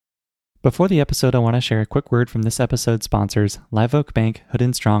Before the episode, I want to share a quick word from this episode's sponsors, Live Oak Bank,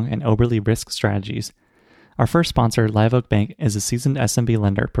 Hood & Strong, and Oberly Risk Strategies. Our first sponsor, Live Oak Bank, is a seasoned SMB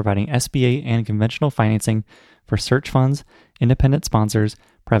lender providing SBA and conventional financing for search funds, independent sponsors,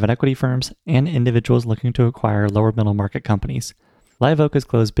 private equity firms, and individuals looking to acquire lower middle market companies. Live Oak has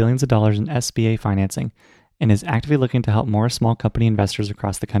closed billions of dollars in SBA financing and is actively looking to help more small company investors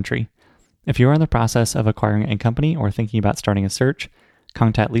across the country. If you are in the process of acquiring a company or thinking about starting a search,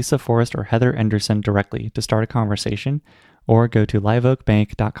 contact Lisa Forrest or Heather Enderson directly to start a conversation, or go to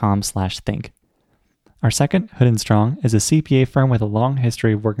liveoakbank.com/think. Our second, Hood & Strong, is a CPA firm with a long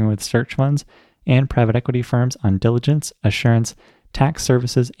history of working with search funds and private equity firms on diligence, assurance, tax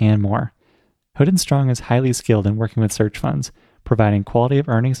services, and more. Hood & Strong is highly skilled in working with search funds, providing quality of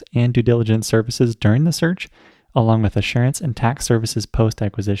earnings and due diligence services during the search, along with assurance and tax services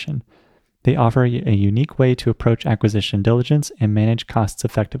post-acquisition. They offer a unique way to approach acquisition diligence and manage costs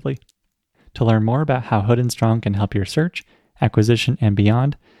effectively. To learn more about how Hood & Strong can help your search, acquisition, and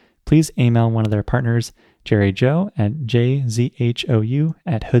beyond, please email one of their partners, Jerry Joe at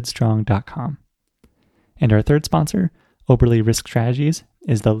jzhou@hoodstrong.com. And our third sponsor, Oberly Risk Strategies,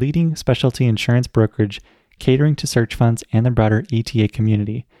 is the leading specialty insurance brokerage catering to search funds and the broader ETA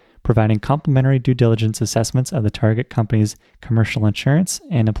community, providing complimentary due diligence assessments of the target company's commercial insurance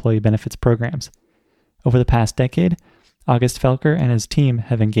and employee benefits programs. Over the past decade, August Felker and his team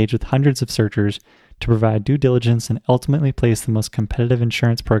have engaged with hundreds of searchers to provide due diligence and ultimately place the most competitive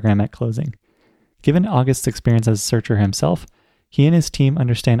insurance program at closing. Given August's experience as a searcher himself, he and his team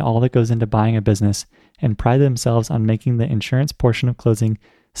understand all that goes into buying a business and pride themselves on making the insurance portion of closing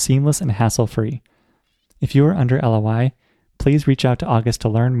seamless and hassle-free. If you are under LOI, please reach out to August to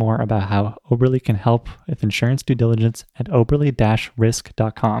learn more about how Oberly can help with insurance due diligence at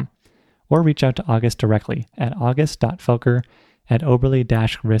oberly-risk.com, or reach out to August directly at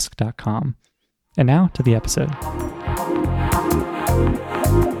august.felker@oberly-risk.com. And now to the episode.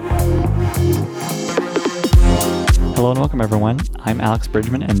 Hello and welcome everyone. I'm Alex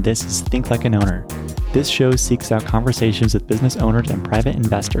Bridgman and this is Think Like an Owner. This show seeks out conversations with business owners and private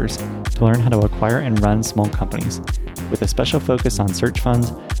investors to learn how to acquire and run small companies, with a special focus on search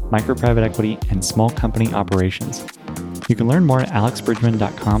funds, micro-private equity, and small company operations. You can learn more at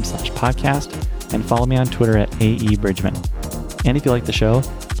alexbridgman.com/podcast and follow me on Twitter at AEBridgman. And if you like the show,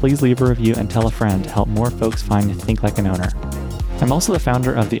 please leave a review and tell a friend to help more folks find Think Like an Owner. I'm also the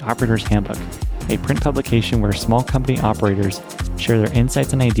founder of The Operator's Handbook, a print publication where small company operators share their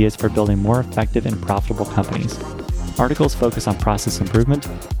insights and ideas for building more effective and profitable companies. Articles focus on process improvement,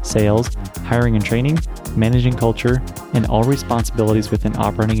 sales, hiring and training, managing culture, and all responsibilities within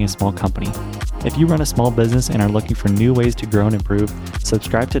operating a small company. If you run a small business and are looking for new ways to grow and improve,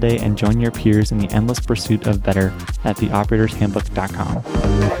 subscribe today and join your peers in the endless pursuit of better at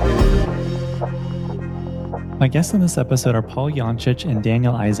theoperatorshandbook.com. My guests in this episode are Paul Yancich and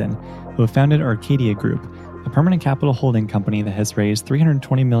Daniel Eisen, who have founded Arcadia Group, a permanent capital holding company that has raised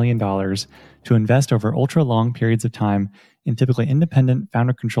 $320 million to invest over ultra-long periods of time in typically independent,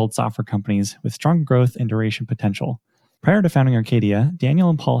 founder-controlled software companies with strong growth and duration potential. Prior to founding Arcadia, Daniel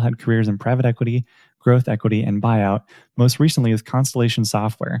and Paul had careers in private equity, growth equity, and buyout, most recently with Constellation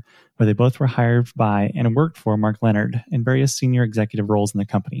Software, where they both were hired by and worked for Mark Leonard in various senior executive roles in the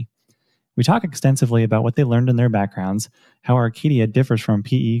company. We talk extensively about what they learned in their backgrounds, how Arcadia differs from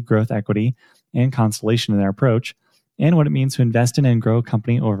PE, growth equity, and Constellation in their approach, and what it means to invest in and grow a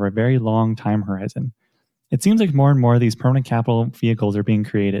company over a very long time horizon. It seems like more and more of these permanent capital vehicles are being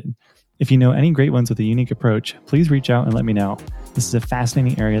created. If you know any great ones with a unique approach, please reach out and let me know. This is a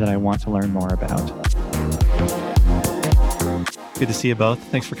fascinating area that I want to learn more about. Good to see you both.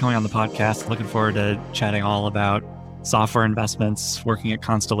 Thanks for coming on the podcast. Looking forward to chatting all about software investments, working at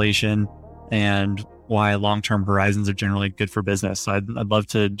Constellation, and why long-term horizons are generally good for business. So I'd love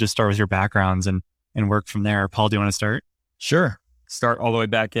to just start with your backgrounds and work from there. Paul, do you want to start? Sure. Start all the way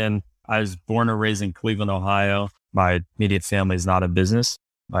back in. I was born and raised in Cleveland, Ohio. My immediate family is not in business.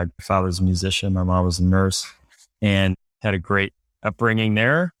 My father's a musician. My mom was a nurse and had a great upbringing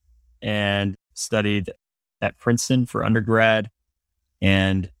there and studied at Princeton for undergrad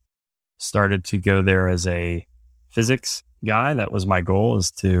and started to go there as a physics guy. That was my goal,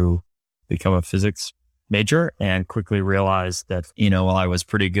 is to become a physics major, and quickly realized that, while I was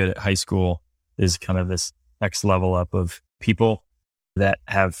pretty good at high school, is kind of this next level up of people that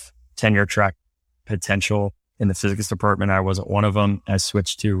have tenure track potential in the physics department. I wasn't one of them. I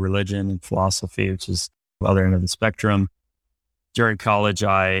switched to religion and philosophy, which is the other end of the spectrum. During college,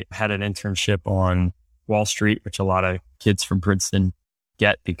 I had an internship on Wall Street, which a lot of kids from Princeton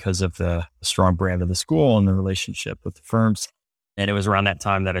get because of the strong brand of the school and the relationship with the firms. And it was around that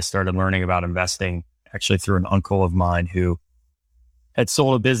time that I started learning about investing, actually through an uncle of mine who had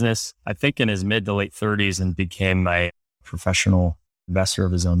sold a business, I think in his mid to late 30s, and became a professional investor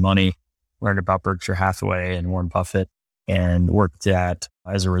of his own money, learned about Berkshire Hathaway and Warren Buffett, and worked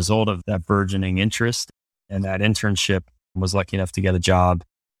as a result of that burgeoning interest and that internship, was lucky enough to get a job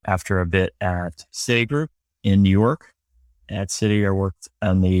after a bit at Citigroup in New York. At Citi, I worked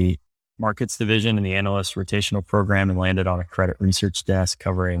on the markets division and the analyst rotational program, and landed on a credit research desk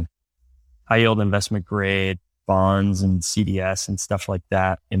covering high yield investment grade bonds and CDS and stuff like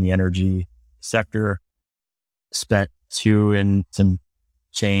that in the energy sector. Spent 2 and some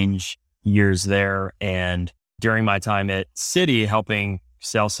change years there. And during my time at Citi, helping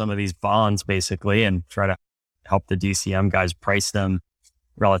sell some of these bonds basically and try to help the DCM guys price them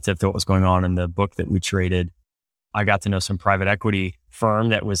relative to what was going on in the book that we traded, I got to know some private equity firm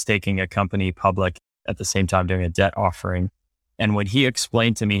that was taking a company public at the same time doing a debt offering. And when he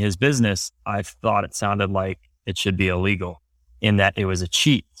explained to me his business, I thought it sounded like it should be illegal, in that it was a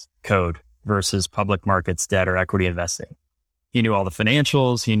cheat code versus public markets debt or equity investing. He knew all the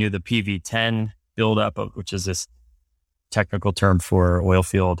financials. He knew the PV10 buildup, which is this technical term for oil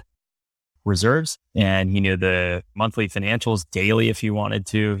field reserves. And he knew the monthly financials daily if he wanted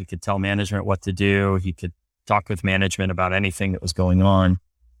to. He could tell management what to do. He could talk with management about anything that was going on.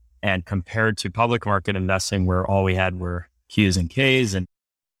 And compared to public market investing, where all we had were Qs and Ks and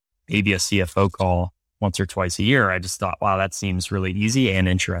maybe a CFO call once or twice a year, I just thought, wow, that seems really easy and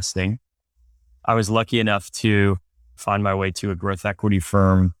interesting. I was lucky enough to find my way to a growth equity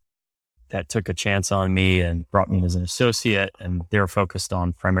firm that took a chance on me and brought me in as an associate. And they're focused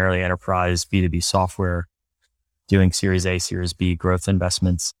on primarily enterprise B2B software, doing Series A, Series B growth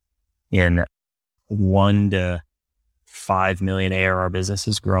investments in 1 to 5 million ARR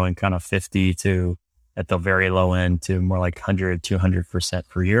businesses, growing kind of 50 to, at the very low end, to more like 100, 200%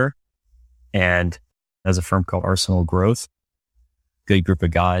 per year. And as a firm called Arsenal Growth, good group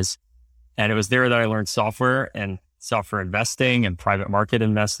of guys. And it was there that I learned software and software investing and private market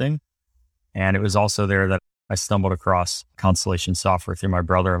investing. And it was also there that I stumbled across Constellation software through my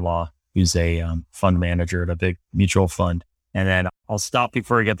brother-in-law, who's a fund manager at a big mutual fund. And then I'll stop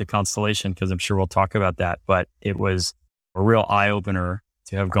before I get to Constellation, because I'm sure we'll talk about that. But it was a real eye-opener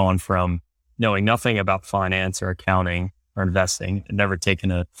to have gone from knowing nothing about finance or accounting or investing, and never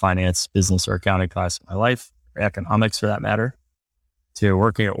taken a finance, business, or accounting class in my life, or economics for that matter, to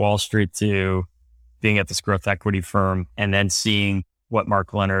working at Wall Street, to being at this growth equity firm, and then seeing what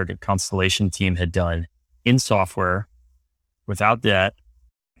Mark Leonard and Constellation team had done in software without debt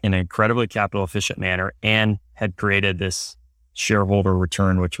in an incredibly capital efficient manner, and had created this shareholder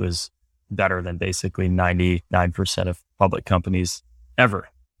return, which was better than basically 99% of public companies ever.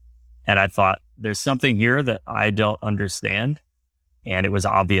 And I thought, there's something here that I don't understand. And it was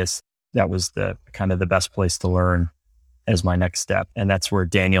obvious that was the kind of the best place to learn as my next step. And that's where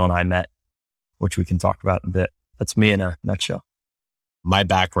Daniel and I met, which we can talk about in a bit. That's me in a nutshell. My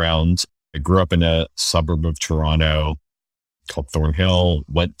background, I grew up in a suburb of Toronto called Thornhill,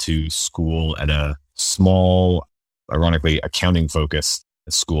 went to school at a small, ironically, accounting-focused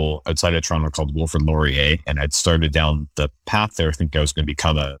school outside of Toronto called Wilfrid Laurier. And I'd started down the path there, thinking I was going to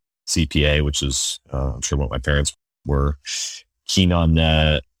become a CPA, which is, I'm sure what my parents were keen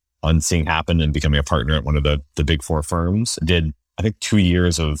on seeing happen, and becoming a partner at one of the big four firms. Did, I think, 2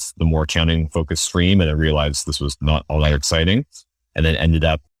 years of the more accounting-focused stream, and I realized this was not all that exciting. And then ended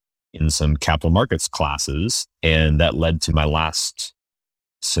up in some capital markets classes. And that led to my last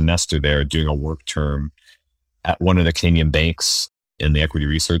semester there doing a work term at one of the Canadian banks in the equity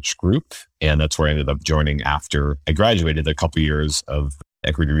research group. And that's where I ended up joining after I graduated, a couple of years of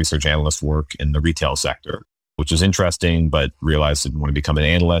equity research analyst work in the retail sector, which was interesting, but realized I didn't want to become an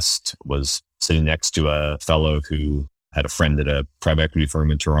analyst. Was sitting next to a fellow who had a friend at a private equity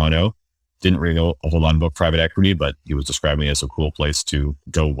firm in Toronto. Didn't really know a whole lot about private equity, but he was describing it as a cool place to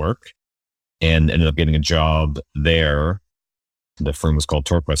go work, and ended up getting a job there. The firm was called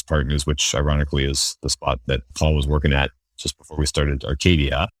Torquest Partners, which ironically is the spot that Paul was working at just before we started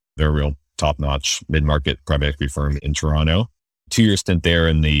Arcadia. They're a real top-notch mid-market private equity firm in Toronto. 2-year stint there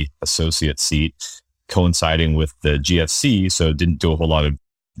in the associate seat, coinciding with the GFC. So didn't do a whole lot of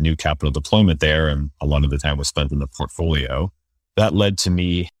new capital deployment there. And a lot of the time was spent in the portfolio. That led to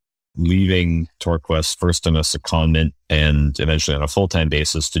me leaving Torquest first on a secondment and eventually on a full-time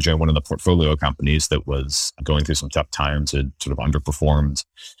basis to join one of the portfolio companies that was going through some tough times. It sort of underperformed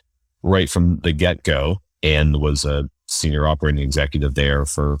right from the get-go, and was a senior operating executive there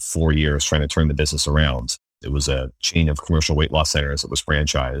for 4 years trying to turn the business around. It was a chain of commercial weight loss centers that was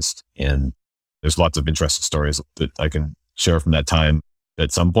franchised. And there's lots of interesting stories that I can share from that time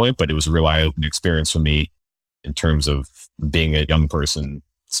at some point, but it was a real eye-opening experience for me in terms of being a young person,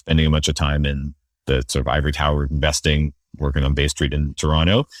 spending a bunch of time in the sort of ivory tower investing, working on Bay Street in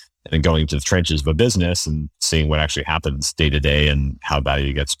Toronto, and then going into the trenches of a business and seeing what actually happens day to day and how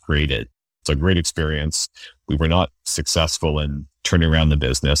value gets created. It's a great experience. We were not successful in turning around the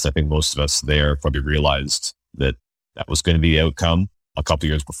business. I think most of us there probably realized that that was going to be the outcome. A couple of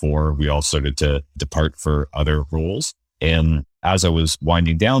years before, we all started to depart for other roles. And as I was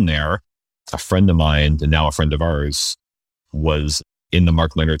winding down there, a friend of mine, and now a friend of ours, was in the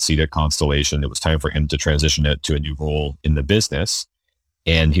Mark Leonard seat at Constellation. It was time for him to transition it to a new role in the business.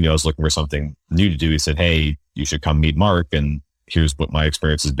 And he knew I was looking for something new to do. He said, hey, you should come meet Mark. And here's what my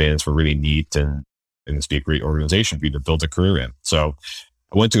experience has been. It's really neat. And it's be a great organization for you to build a career in. So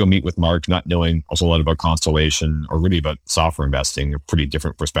I went to go meet with Mark, not knowing also a lot about Constellation or really about software investing, a pretty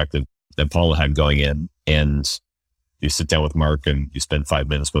different perspective than Paula had going in. And you sit down with Mark and you spend 5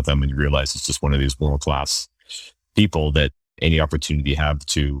 minutes with him and you realize it's just one of these world-class people that any opportunity you have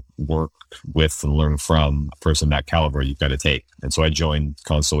to work with and learn from a person that caliber, you've got to take. And so I joined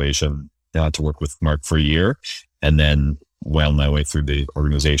Constellation to work with Mark for a year and then wound my way through the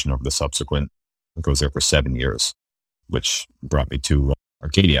organization over the subsequent, I was there for 7 years, which brought me to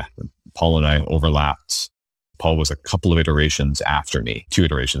Arcadia. Paul and I overlapped. Paul was a couple of iterations after me, 2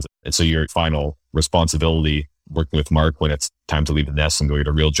 iterations. And so your final responsibility working with Mark when it's time to leave the nest and go get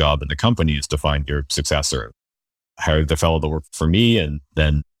a real job in the company is to find your successor. I hired the fellow that worked for me, and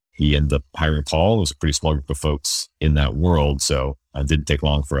then he ended up hiring Paul. It was a pretty small group of folks in that world. So it didn't take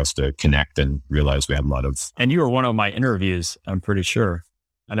long for us to connect and realize we had a lot of... And you were one of my interviews, I'm pretty sure.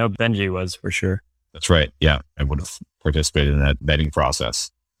 I know Benji was for sure. That's right. Yeah. I would have participated in that vetting process.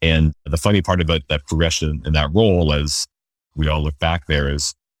 And the funny part about that progression in that role, as we all look back there,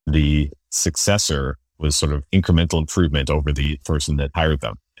 is the successor was sort of incremental improvement over the person that hired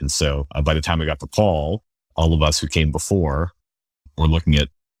them. And so by the time I got to Paul, all of us who came before were looking at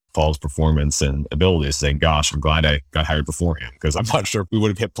Paul's performance and abilities saying, gosh, I'm glad I got hired before him because I'm not sure if we would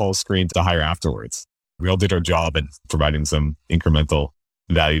have hit Paul's screen to hire afterwards. We all did our job in providing some incremental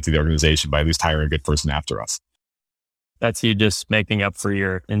value to the organization by at least hiring a good person after us. That's you just making up for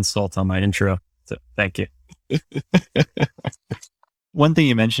your insult on my intro. So thank you. One thing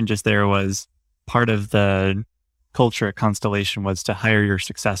you mentioned just there was part of the culture at Constellation was to hire your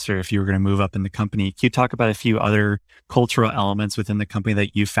successor if you were going to move up in the company. Can you talk about a few other cultural elements within the company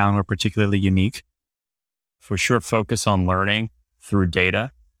that you found were particularly unique? For sure, focus on learning through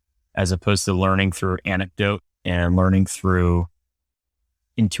data as opposed to learning through anecdote and learning through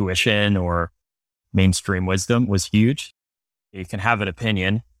intuition or mainstream wisdom was huge. You can have an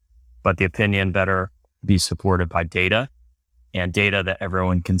opinion, but the opinion better be supported by data and data that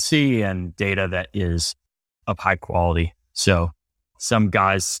everyone can see and data that is of high quality. So some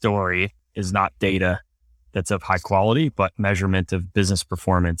guy's story is not data that's of high quality, but measurement of business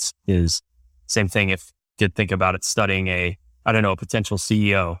performance is same thing. If you could think about it, studying a potential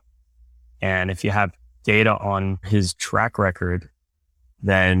CEO. And if you have data on his track record,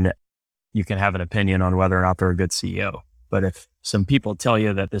 then you can have an opinion on whether or not they're a good CEO. But if some people tell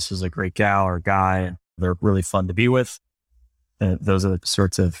you that this is a great gal or guy and they're really fun to be with, those are the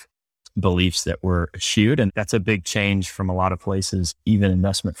sorts of beliefs that were eschewed. And that's a big change from a lot of places, even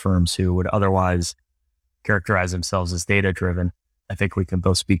investment firms who would otherwise characterize themselves as data-driven. I think we can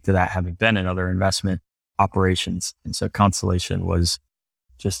both speak to that having been in other investment operations. And so Constellation was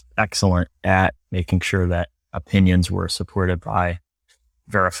just excellent at making sure that opinions were supported by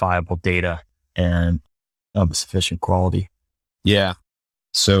verifiable data and of sufficient quality. Yeah.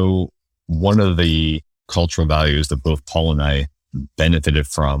 So one of the cultural values that both Paul and I benefited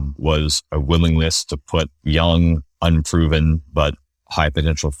from was a willingness to put young, unproven, but high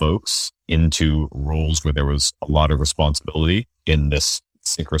potential folks into roles where there was a lot of responsibility in this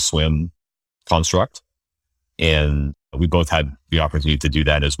sink or swim construct. And we both had the opportunity to do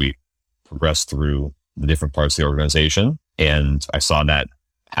that as we progressed through the different parts of the organization. And I saw that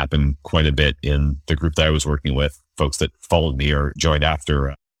happen quite a bit in the group that I was working with, folks that followed me or joined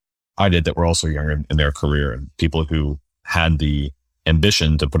after I did that were also younger in their career, and people who had the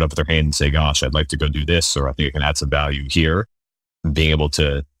ambition to put up their hand and say, gosh, I'd like to go do this, or I think I can add some value here. Being able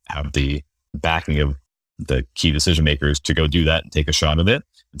to have the backing of the key decision makers to go do that and take a shot at it.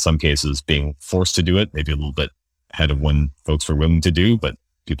 In some cases, being forced to do it, maybe a little bit ahead of when folks were willing to do, but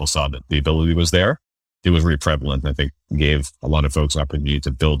people saw that the ability was there. It was really prevalent. I think gave a lot of folks an opportunity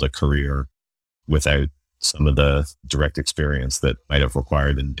to build a career without some of the direct experience that might have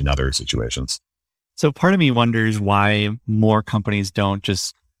required in other situations. So part of me wonders why more companies don't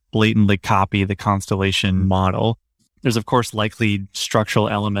just blatantly copy the Constellation model. There's, of course, likely structural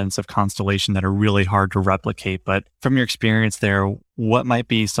elements of Constellation that are really hard to replicate. But from your experience there, what might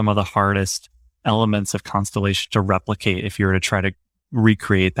be some of the hardest elements of Constellation to replicate if you were to try to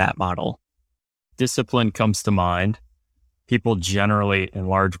recreate that model? Discipline comes to mind. People generally in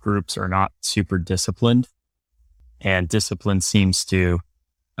large groups are not super disciplined, and discipline seems to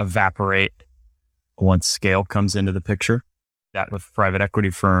evaporate once scale comes into the picture. That with private equity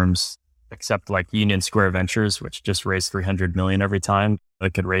firms, except like Union Square Ventures, which just raised $300 million every time,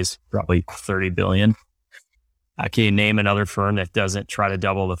 it could raise probably $30 billion. Can you name another firm that doesn't try to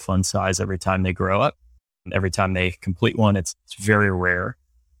double the fund size every time they grow up? Every time they complete one, it's very rare.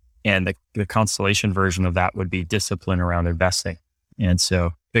 And the Constellation version of that would be discipline around investing. And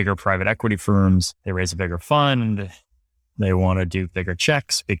so bigger private equity firms, they raise a bigger fund. They want to do bigger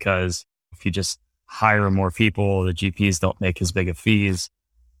checks because if you just hire more people, the GPs don't make as big of fees.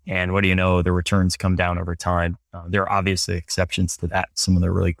 And what do you know? The returns come down over time. There are obviously exceptions to that, some of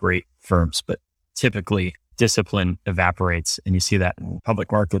the really great firms, but typically discipline evaporates. And you see that in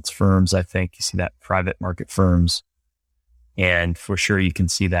public markets firms, I think. You see that in private market firms. And for sure, you can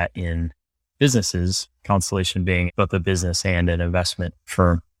see that in businesses, Constellation being both a business and an investment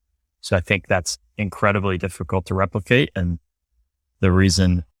firm. So I think that's incredibly difficult to replicate. And the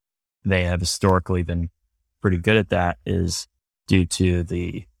reason they have historically been pretty good at that is due to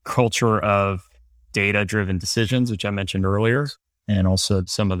the culture of data-driven decisions, which I mentioned earlier, and also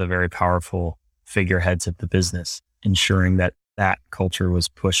some of the very powerful figureheads of the business, ensuring that that culture was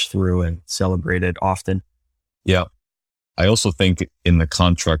pushed through and celebrated often. Yeah. I also think in the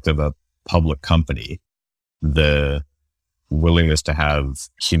construct of a public company, the willingness to have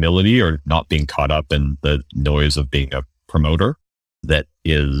humility or not being caught up in the noise of being a promoter that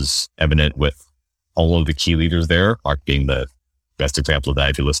is evident with all of the key leaders there, Mark being the best example of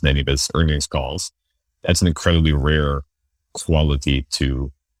that if you listen to any of his earnings calls. That's an incredibly rare quality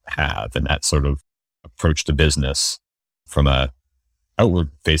to have. And that sort of approach to business from a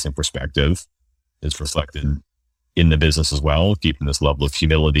outward facing perspective is reflected in the business as well, keeping this level of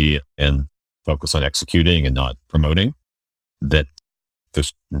humility and focus on executing and not promoting. That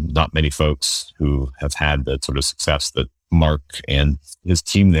there's not many folks who have had the sort of success that Mark and his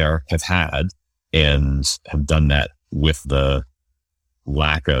team there have had and have done that with the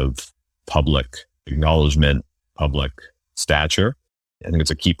lack of public acknowledgement, public stature. I think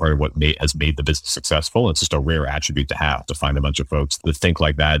it's a key part of what has made the business successful. It's just a rare attribute to have, to find a bunch of folks that think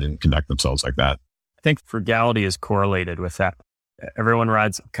like that and conduct themselves like that. I think frugality is correlated with that. Everyone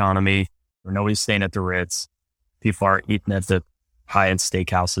rides economy, or nobody's staying at the Ritz. People are eating at the high-end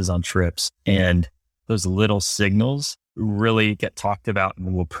steakhouses on trips. And those little signals really get talked about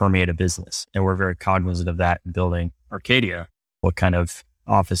and will permeate a business. And we're very cognizant of that in building Arcadia. What kind of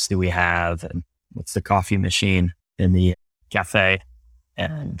office do we have? And what's the coffee machine in the cafe?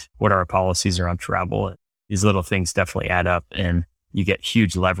 And what are our policies around travel? And these little things definitely add up and you get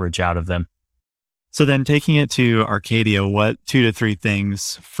huge leverage out of them. So then taking it to Arcadia, what 2 to 3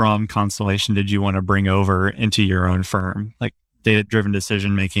 things from Constellation did you want to bring over into your own firm? Like data-driven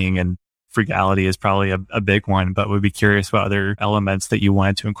decision-making and frugality is probably a big one, but would be curious about other elements that you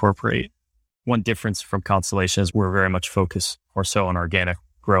wanted to incorporate. One difference from Constellation is we're very much focused more so on organic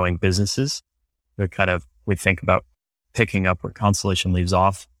growing businesses. We think about picking up where Constellation leaves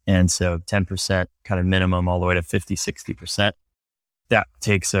off. And so 10% kind of minimum all the way to 50, 60%. That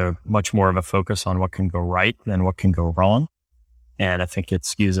takes a much more of a focus on what can go right than what can go wrong. And I think it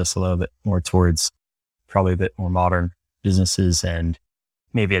skews us a little bit more towards probably a bit more modern businesses and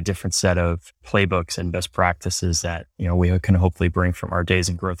maybe a different set of playbooks and best practices that, we can hopefully bring from our days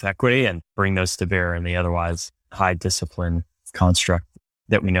in growth equity and bring those to bear in the otherwise high discipline construct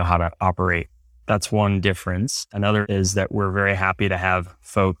that we know how to operate. That's one difference. Another is that we're very happy to have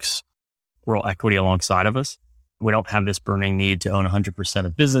folks roll equity alongside of us. We don't have this burning need to own 100%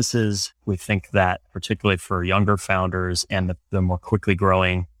 of businesses. We think that particularly for younger founders and the more quickly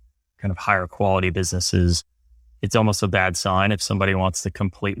growing kind of higher quality businesses, it's almost a bad sign if somebody wants to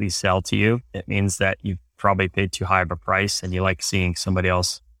completely sell to you. It means that you've probably paid too high of a price and you like seeing somebody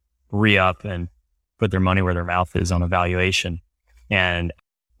else re-up and put their money where their mouth is on a valuation. And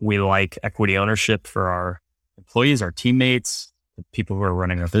we like equity ownership for our employees, our teammates, the people who are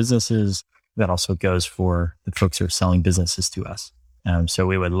running our businesses. That also goes for the folks who are selling businesses to us. So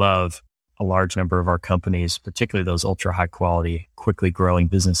we would love a large number of our companies, particularly those ultra high quality, quickly growing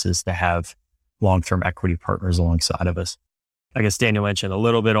businesses, to have long-term equity partners alongside of us. I guess Daniel mentioned a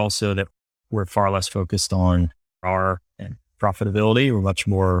little bit also that we're far less focused on our profitability. We're much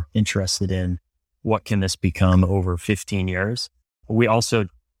more interested in what can this become over 15 years. We also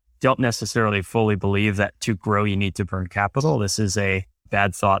don't necessarily fully believe that to grow, you need to burn capital. This is a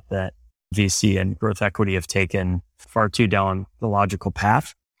bad thought that VC and growth equity have taken far too down the logical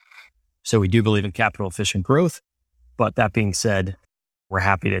path. So we do believe in capital efficient growth. But that being said, we're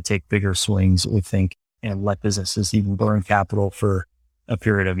happy to take bigger swings, we think, and let businesses even burn capital for a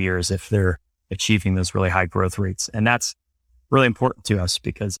period of years if they're achieving those really high growth rates. And that's really important to us,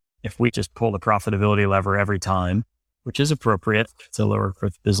 because if we just pull the profitability lever every time, which is appropriate, it's a lower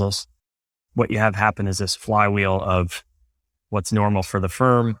growth business, what you have happen is this flywheel of what's normal for the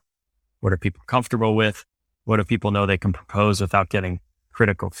firm, what are people comfortable with, what do people know they can propose without getting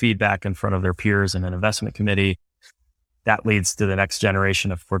critical feedback in front of their peers in an investment committee. That leads to the next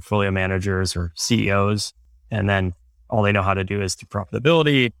generation of portfolio managers or CEOs. And then all they know how to do is do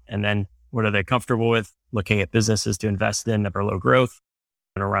profitability. And then what are they comfortable with? Looking at businesses to invest in that are low growth,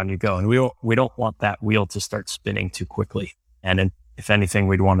 and around you go. And we don't want that wheel to start spinning too quickly. And if anything,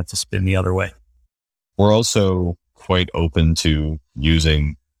 we'd want it to spin the other way. We're also quite open to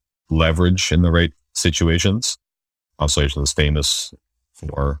using leverage in the right situations. Constellation is famous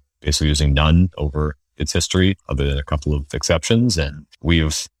for basically using none over its history, other than a couple of exceptions. And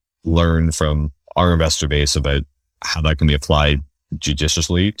we've learned from our investor base about how that can be applied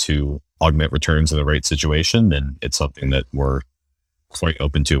judiciously to augment returns in the right situation. And it's something that we're quite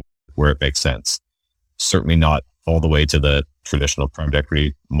open to where it makes sense. Certainly not all the way to the traditional private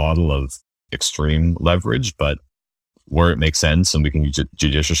equity model of extreme leverage, but where it makes sense and we can use it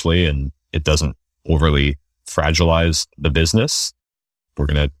judiciously and it doesn't overly fragilize the business, we're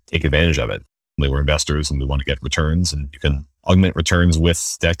going to take advantage of it. We're investors and we want to get returns, and you can augment returns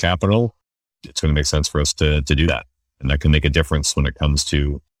with debt capital. It's going to make sense for us to do that. And that can make a difference when it comes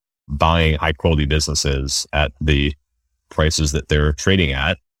to buying high quality businesses at the prices that they're trading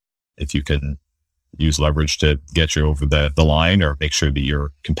at. If you can use leverage to get you over the line, or make sure that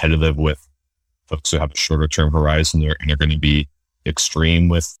you're competitive with folks who have a shorter term horizon and they're going to be extreme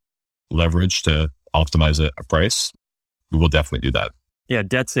with leverage to optimize a price, we will definitely do that. Yeah,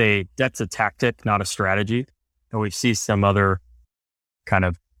 debt's a tactic, not a strategy. And we see some other kind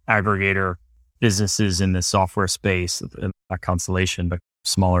of aggregator businesses in the software space, not Constellation, but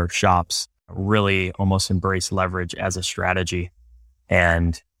smaller shops, really almost embrace leverage as a strategy.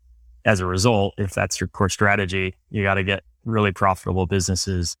 And as a result, if that's your core strategy, you got to get really profitable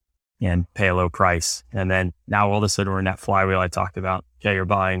businesses and pay a low price. And then now all of a sudden we're in that flywheel I talked about. Okay, you're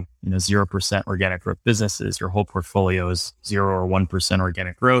buying 0% organic growth businesses. Your whole portfolio is 0 or 1%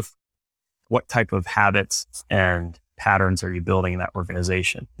 organic growth. What type of habits and patterns are you building in that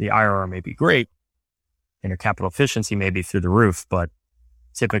organization? The IRR may be great and your capital efficiency may be through the roof, but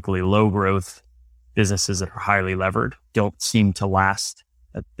typically low growth businesses that are highly levered don't seem to last.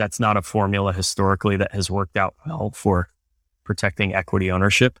 That's not a formula historically that has worked out well for protecting equity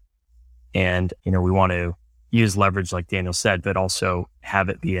ownership. And, we want to use leverage, like Daniel said, but also have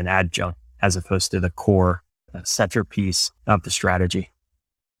it be an adjunct as opposed to the core centerpiece of the strategy.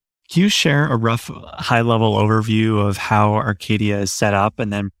 Can you share a rough high-level overview of how Arcadia is set up,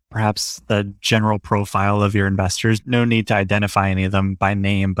 and then perhaps the general profile of your investors? No need to identify any of them by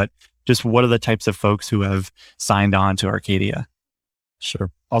name, but just what are the types of folks who have signed on to Arcadia?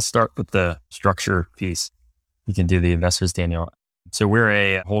 Sure. I'll start with the structure piece. You can do the investors, Daniel. So we're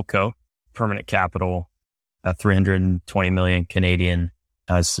a holdco, permanent capital, 320 million Canadian.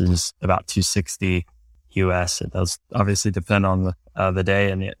 This is about 260 US. It does obviously depend on the day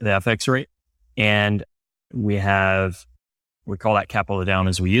and the FX rate. And we call that capital down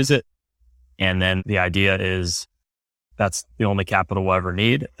as we use it. And then the idea is that's the only capital we'll ever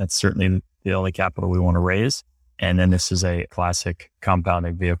need. That's certainly the only capital we want to raise. And then this is a classic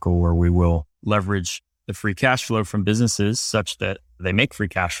compounding vehicle where we will leverage the free cash flow from businesses such that they make free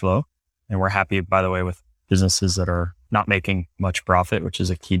cash flow. And we're happy, by the way, with businesses that are not making much profit, which is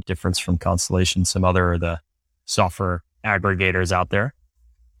a key difference from Constellation, some other of the software aggregators out there,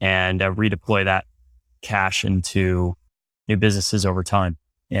 and redeploy that cash into new businesses over time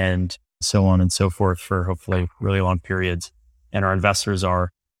and so on and so forth for hopefully really long periods. And our investors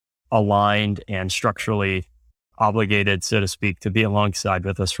are aligned and structurally obligated, so to speak, to be alongside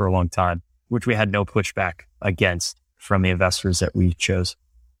with us for a long time, which we had no pushback against from the investors that we chose.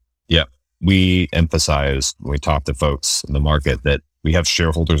 Yeah. We emphasize when we talk to folks in the market that we have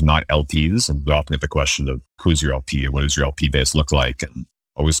shareholders, not LPs. And we often get the question of who's your LP or what does your LP base look like? And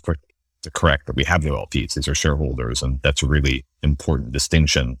always to correct that we have no LPs. These are shareholders. And that's a really important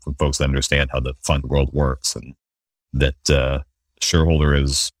distinction for folks that understand how the fund world works, and that shareholder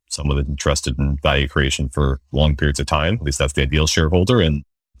is someone that's interested in value creation for long periods of time. At least that's the ideal shareholder. And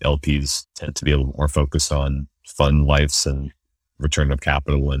LPs tend to be a little more focused on fund lives and return of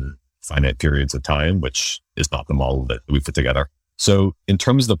capital in finite periods of time, which is not the model that we put together. So in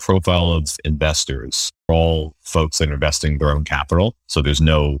terms of the profile of investors, all folks that are investing their own capital. So there's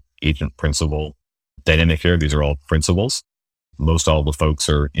no agent principal dynamic here. These are all principals. Most all the folks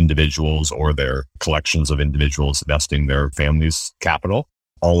are individuals or they're collections of individuals investing their family's capital,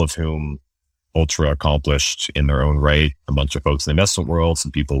 all of whom ultra accomplished in their own right. A bunch of folks in the investment world,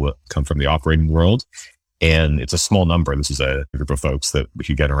 some people that come from the operating world. And it's a small number. This is a group of folks that we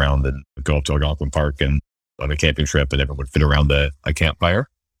could get around and go up to Algonquin Park and on a camping trip and everyone would fit around a campfire.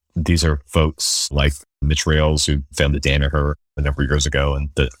 These are folks like Mitch Rails, who founded Danaher a number of years ago, and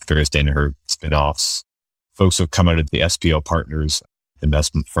the various Danaher spinoffs. Folks who have come out of the SPO Partners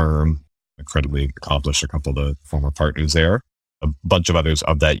investment firm, incredibly accomplished, a couple of the former partners there. A bunch of others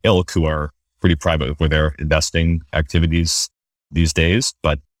of that ilk who are pretty private with their investing activities these days,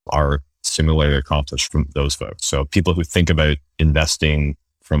 but are similarly accomplished from those folks. So people who think about investing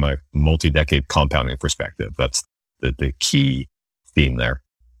from a multi-decade compounding perspective, that's the key theme there.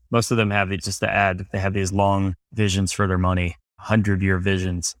 Most of them have, just to add, they have these long visions for their money, 100-year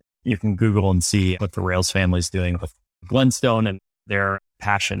visions. You can Google and see what the Rails family is doing with Glenstone, and their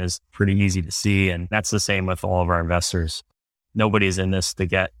passion is pretty easy to see. And that's the same with all of our investors. Nobody's in this to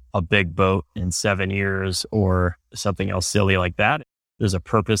get a big boat in 7 years or something else silly like that. There's a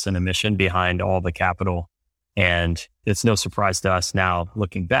purpose and a mission behind all the capital. And it's no surprise to us now,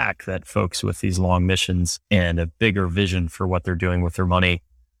 looking back, that folks with these long missions and a bigger vision for what they're doing with their money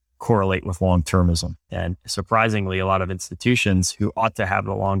correlate with long-termism. And surprisingly, a lot of institutions who ought to have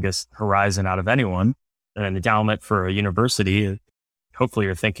the longest horizon out of anyone, an endowment for a university, hopefully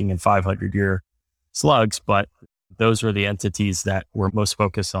you're thinking in 500-year slugs, but those were the entities that were most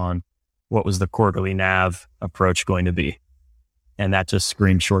focused on what was the quarterly NAV approach going to be. And that just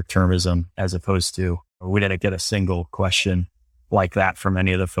screamed short-termism, as opposed to, we didn't get a single question like that from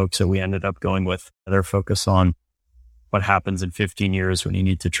any of the folks that we ended up going with. They're focused on what happens in 15 years when you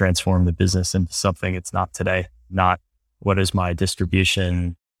need to transform the business into something it's not today, not what is my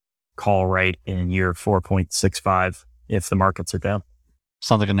distribution call right in year 4.65 if the markets are down.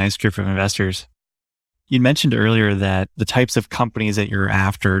 Sounds like a nice group of investors. You mentioned earlier that the types of companies that you're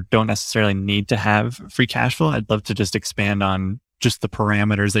after don't necessarily need to have free cash flow. I'd love to just expand on just the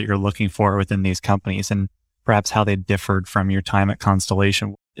parameters that you're looking for within these companies and perhaps how they differed from your time at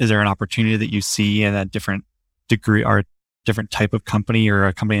Constellation. Is there an opportunity that you see in a different degree or a different type of company or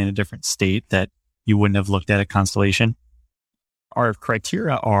a company in a different state that you wouldn't have looked at Constellation? Our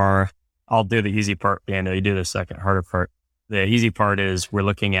criteria are, I'll do the easy part, and you do the second harder part. The easy part is we're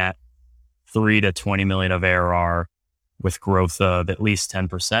looking at 3 to 20 million of ARR with growth of at least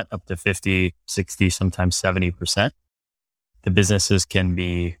 10%, up to 50, 60, sometimes 70%. The businesses can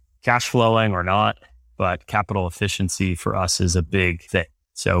be cash flowing or not, but capital efficiency for us is a big thing.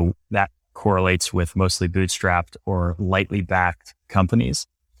 So that correlates with mostly bootstrapped or lightly backed companies,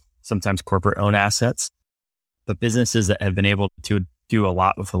 sometimes corporate owned assets, but businesses that have been able to do a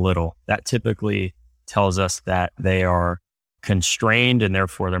lot with a little. That typically tells us that they are constrained and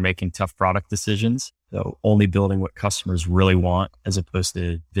therefore they're making tough product decisions. So only building what customers really want as opposed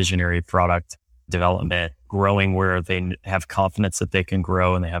to visionary product development, growing where they have confidence that they can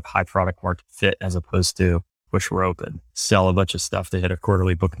grow and they have high product market fit as opposed to push rope and sell a bunch of stuff to hit a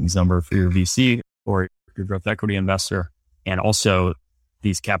quarterly bookings number for your VC or your growth equity investor. And also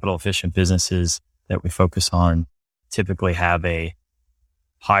these capital efficient businesses that we focus on typically have a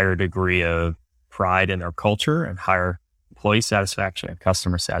higher degree of pride in their culture and higher employee satisfaction and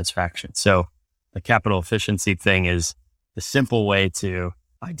customer satisfaction. So the capital efficiency thing is the simple way to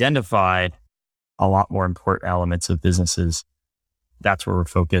identify a lot more important elements of businesses. That's where we're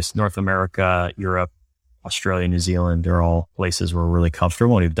focused. North America, Europe, Australia, New Zealand are all places where we're really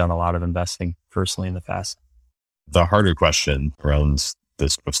comfortable. And we've done a lot of investing personally in the past. The harder question around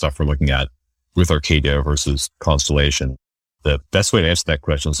this stuff we're looking at with Arcadia versus Constellation, the best way to answer that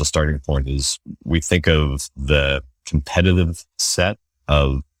question as a starting point is we think of the competitive set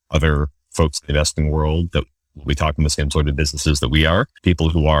of other folks in the investing world that we talk in the same sort of businesses that we are, people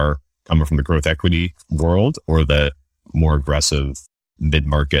who are coming from the growth equity world or the more aggressive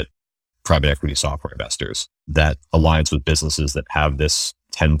mid-market private equity software investors that aligns with businesses that have this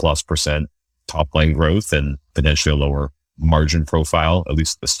 10+% top line growth and potentially a lower margin profile, at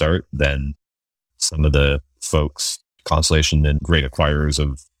least at the start, than some of the folks, Constellation and great acquirers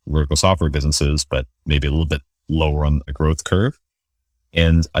of vertical software businesses, but maybe a little bit lower on the growth curve.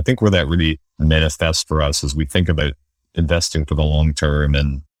 And I think where that really manifests for us as we think about investing for the long term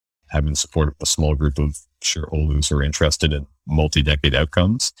and having support of a small group of shareholders who are interested in multi-decade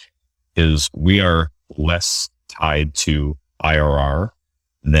outcomes is we are less tied to IRR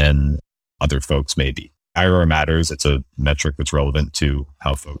than other folks may be. IRR matters. It's a metric that's relevant to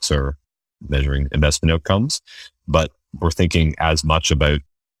how folks are measuring investment outcomes, but we're thinking as much about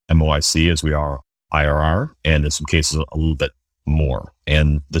MOIC as we are IRR, and in some cases a little bit more.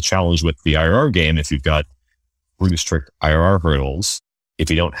 And the challenge with the IRR game, if you've got really strict IRR hurdles, if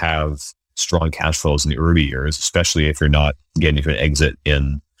you don't have strong cash flows in the early years, especially if you're not getting to an exit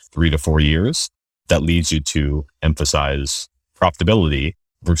in 3 to 4 years, that leads you to emphasize profitability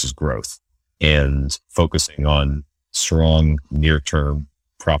versus growth and focusing on strong near-term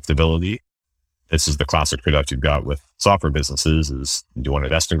profitability. This is the classic trade-off you've got with software businesses is, do you want to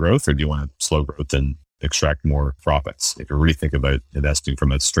invest in growth or do you want to slow growth and extract more profits? If you really think about investing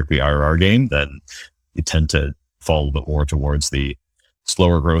from a strictly IRR game, then you tend to fall a little bit more towards the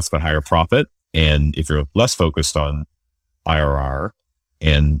slower growth but higher profit. And if you're less focused on IRR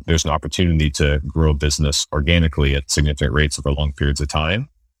and there's an opportunity to grow a business organically at significant rates over long periods of time,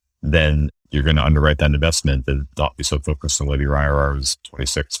 then you're going to underwrite that investment and not be so focused on whether your IRR is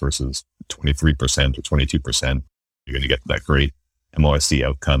 26 versus 23% or 22%. You're going to get that great MOIC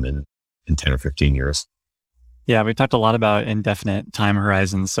outcome in 10 or 15 years. Yeah, we talked a lot about indefinite time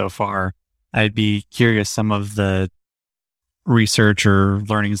horizons so far. I'd be curious some of the research or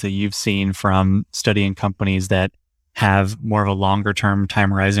learnings that you've seen from studying companies that have more of a longer term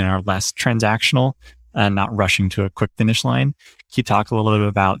time horizon and are less transactional and not rushing to a quick finish line. Can you talk a little bit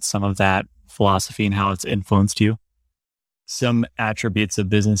about some of that philosophy and how it's influenced you? Some attributes of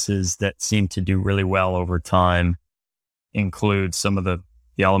businesses that seem to do really well over time include some of the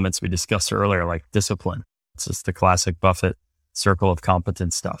elements we discussed earlier, like discipline. It's just the classic Buffett circle of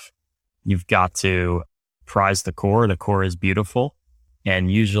competence stuff. You've got to prize the core. The core is beautiful.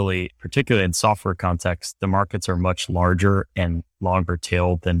 And usually, particularly in software context, the markets are much larger and longer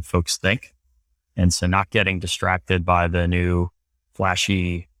tailed than folks think. And so not getting distracted by the new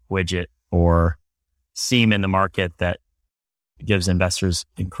flashy widget or seam in the market that gives investors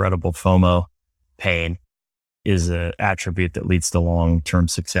incredible FOMO pain is an attribute that leads to long-term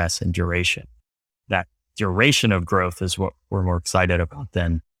success and duration. That duration of growth is what we're more excited about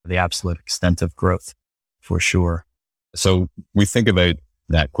than the absolute extent of growth, for sure. So we think about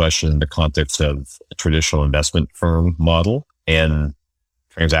that question in the context of a traditional investment firm model, and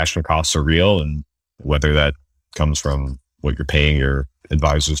transaction costs are real, and whether that comes from what you're paying your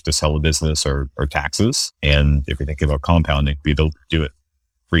advisors to sell a business or taxes. And if you're thinking about compounding, be able to do it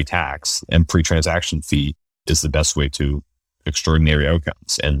pre-tax and pre-transaction fee is the best way to extraordinary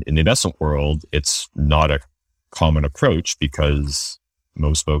outcomes. And in the investment world, it's not a common approach because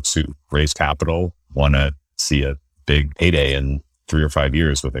most folks who raise capital want to see a big payday in 3 or 5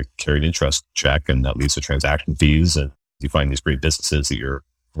 years with a carried interest check, and that leads to transaction fees. And you find these great businesses that you're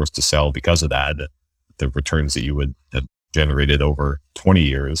forced to sell because of that. The returns that you would have generated over 20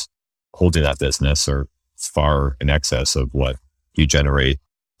 years holding that business are far in excess of what you generate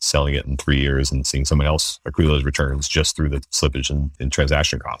selling it in 3 years and seeing someone else accrue those returns just through the slippage in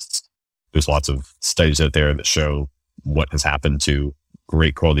transaction costs. There's lots of studies out there that show what has happened to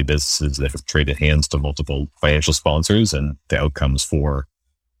great quality businesses that have traded hands to multiple financial sponsors and the outcomes for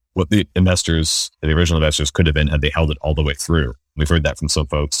what the original investors could have been had they held it all the way through. We've heard that from some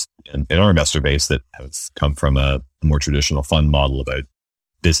folks in our investor base that have come from a more traditional fund model about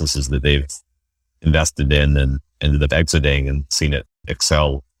businesses that they've invested in and ended up exiting and seen it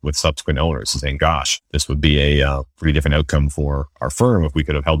excel with subsequent owners, saying, gosh, this would be a pretty different outcome for our firm if we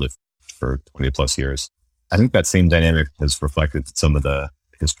could have held it for 20 plus years. I think that same dynamic has reflected some of the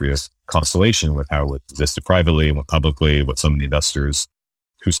history of Constellation with how it existed privately and what publicly, what some of the investors,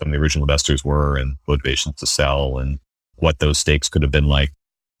 who some of the original investors were and motivations to sell and what those stakes could have been like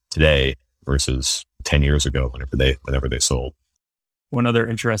today versus 10 years ago whenever they sold. One other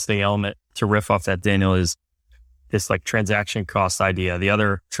interesting element to riff off that, Daniel, is this like transaction cost idea. The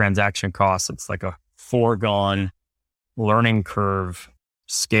other transaction cost, it's like a foregone learning curve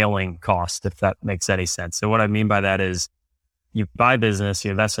scaling cost, if that makes any sense. So what I mean by that is you buy business,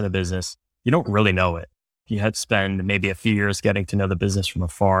 you invest in a business, you don't really know it. You had to spend maybe a few years getting to know the business from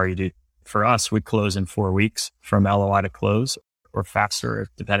afar. For us, we close in 4 weeks from LOI to close or faster,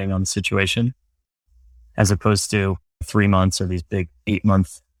 depending on the situation, as opposed to 3 months or these big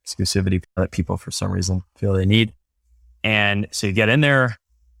 8-month exclusivity that people for some reason feel they need. And so you get in there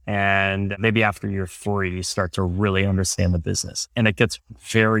and maybe after year 3, you start to really understand the business. And it gets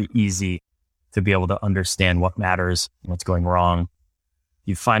very easy to be able to understand what matters, what's going wrong.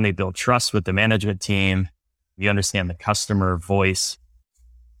 You finally build trust with the management team. You understand the customer voice.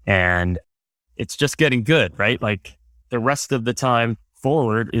 And it's just getting good, right? Like the rest of the time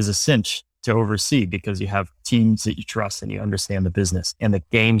forward is a cinch to oversee because you have teams that you trust and you understand the business, and the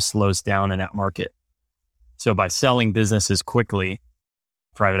game slows down in that market. So by selling businesses quickly,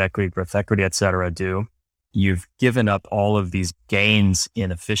 private equity, growth equity, et cetera, you've given up all of these gains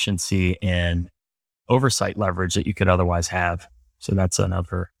in efficiency and oversight leverage that you could otherwise have. So that's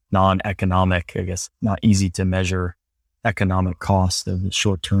another non-economic, I guess, not easy to measure economic cost of the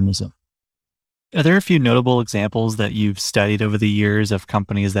short-termism. Are there a few notable examples that you've studied over the years of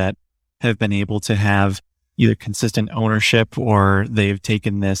companies that have been able to have either consistent ownership or they've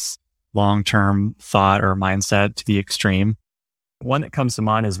taken this long-term thought or mindset to the extreme? One that comes to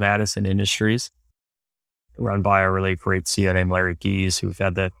mind is Madison Industries, run by a really great CEO named Larry Gies, who we've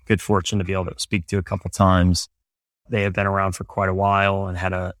had the good fortune to be able to speak to a couple of times. They have been around for quite a while and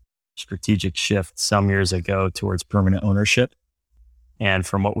had a strategic shift some years ago towards permanent ownership. And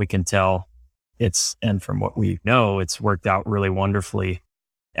from what we can tell, and from what we know, it's worked out really wonderfully.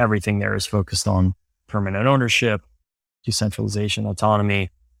 Everything there is focused on permanent ownership, decentralization, autonomy,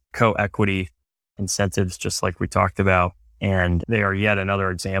 co-equity, incentives, just like we talked about. And they are yet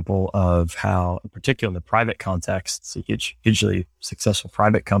another example of how, in particular in the private context, it's a hugely successful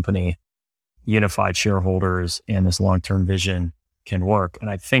private company, unified shareholders, and this long-term vision can work.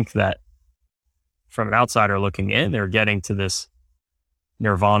 And I think that from an outsider looking in, they're getting to this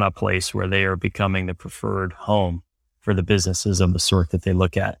nirvana place where they are becoming the preferred home for the businesses of the sort that they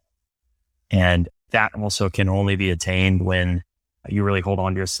look at. And that also can only be attained when you really hold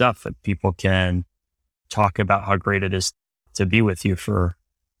on to your stuff, that people can talk about how great it is to be with you for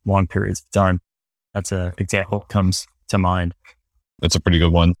long periods of time. That's an example that comes to mind. That's a pretty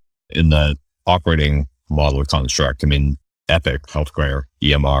good one in the operating model construct. I mean, Epic Healthcare,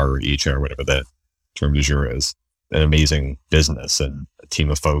 EMR or EHR, whatever the term du jour is, an amazing business and a team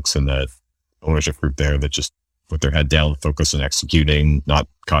of folks in the ownership group there that just put their head down, focus on executing, not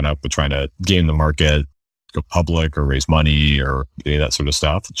caught up with trying to game the market, go public or raise money or any of that sort of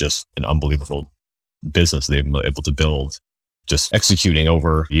stuff. Just an unbelievable business they've been able to build, just executing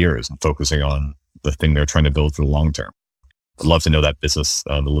over years and focusing on the thing they're trying to build for the long term. I'd love to know that business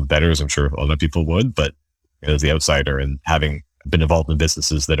a little better, as I'm sure other people would, but as the outsider and having been involved in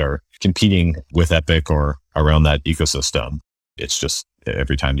businesses that are competing with Epic or around that ecosystem, it's just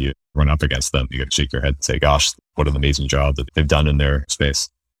every time you run up against them, you got to shake your head and say, gosh, what an amazing job that they've done in their space.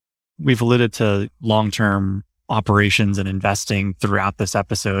 We've alluded to long-term operations and investing throughout this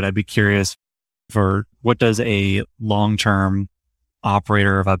episode. I'd be curious for what does a long-term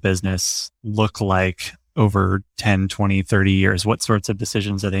operator of a business look like over 10, 20, 30 years? What sorts of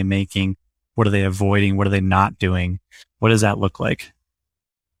decisions are they making? What are they avoiding? What are they not doing? What does that look like?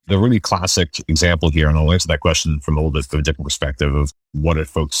 The really classic example here, and I'll answer that question from a little bit of a different perspective of what are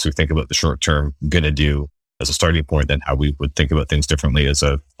folks who think about the short term going to do as a starting point, then how we would think about things differently as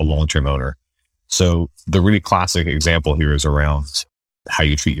a long-term owner. So the really classic example here is around how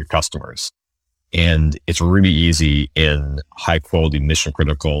you treat your customers. And it's really easy in high quality, mission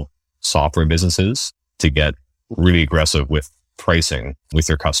critical software businesses to get really aggressive with pricing with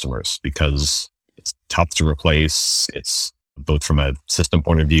your customers because it's tough to replace. It's both from a system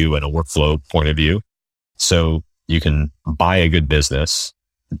point of view and a workflow point of view. So you can buy a good business,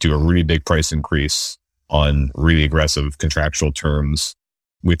 do a really big price increase on really aggressive contractual terms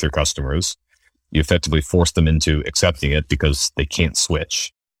with your customers. You effectively force them into accepting it because they can't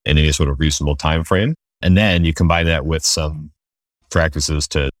switch in any sort of reasonable time frame. And then you combine that with some practices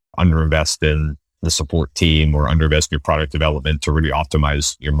to underinvest in the support team or underinvest in your product development to really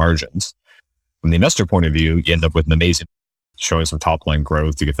optimize your margins. From the investor point of view, you end up with an amazing showing some top line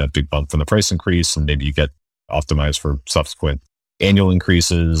growth. You get that big bump from the price increase, and maybe you get optimized for subsequent annual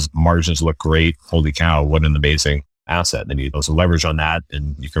increases. Margins look great. Holy cow, what an amazing asset. Then you have some leverage on that,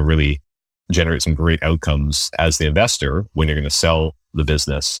 and you can really generate some great outcomes as the investor when you're going to sell the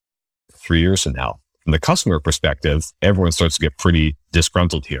business 3 years from now. From the customer perspective, everyone starts to get pretty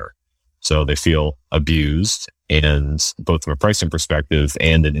disgruntled here. So they feel abused, and both from a pricing perspective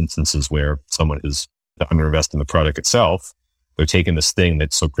and in instances where someone is underinvested in the product itself, they're taking this thing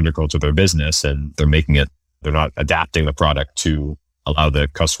that's so critical to their business and they're not adapting the product to allow the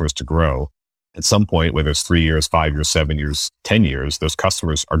customers to grow. At some point, whether it's 3 years, 5 years, 7 years, 10 years, those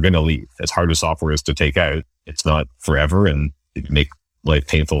customers are going to leave. As hard as software is to take out, it's not forever. And if you make life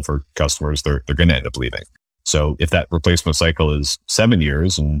painful for customers, they're going to end up leaving. So if that replacement cycle is 7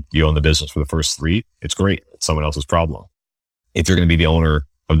 years and you own the business for the first 3, it's great. It's someone else's problem. If you're going to be the owner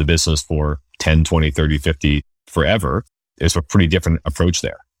of the business for 10, 20, 30, 50 forever, there's a pretty different approach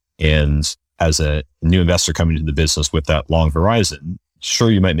there. And as a new investor coming into the business with that long horizon,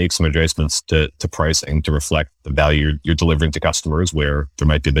 Sure, you might make some adjustments to pricing to reflect the value you're delivering to customers where there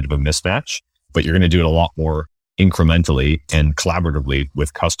might be a bit of a mismatch, but you're going to do it a lot more incrementally and collaboratively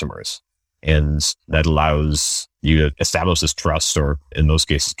with customers. And that allows you to establish this trust, or in most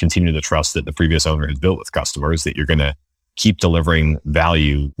cases, continue the trust that the previous owner has built with customers, that you're going to keep delivering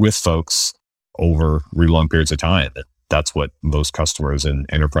value with folks over really long periods of time. That's what most customers in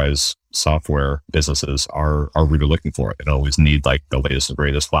enterprise software businesses are really looking for. They don't always need like the latest and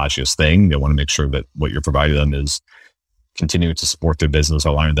greatest, flashiest thing. They want to make sure that what you're providing them is continuing to support their business,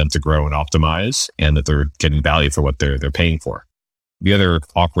 allowing them to grow and optimize, and that they're getting value for what they're paying for. The other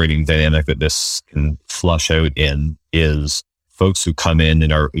operating dynamic that this can flush out in is folks who come in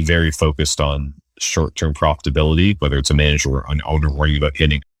and are very focused on short-term profitability, whether it's a manager or an owner worrying about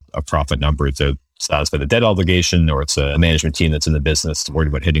hitting a profit number to satisfy the debt obligation, or it's a management team that's in the business worried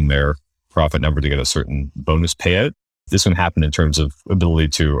about hitting their profit number to get a certain bonus payout. This can happen in terms of ability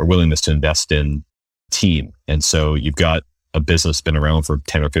to or willingness to invest in team. And so you've got a business been around for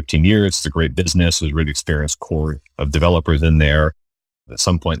 10 or 15 years. It's a great business. There's a really experienced core of developers in there. At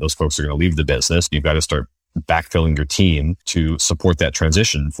some point, those folks are going to leave the business. You've got to start backfilling your team to support that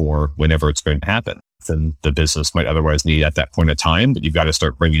transition for whenever it's going to happen. Then the business might otherwise need at that point of time, but you've got to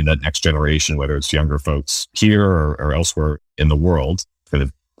start bringing that next generation, whether it's younger folks here or elsewhere in the world, going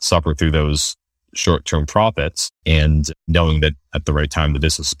to suffer through those short-term profits and knowing that at the right time, the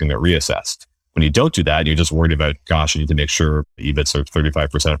business is going to get reassessed. When you don't do that, you're just worried about, gosh, I need to make sure EBITs are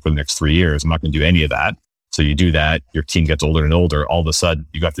 35% for the next 3 years. I'm not going to do any of that. So you do that, your team gets older and older. All of a sudden,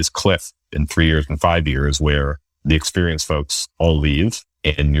 you got this cliff in 3 years and 5 years where the experienced folks all leave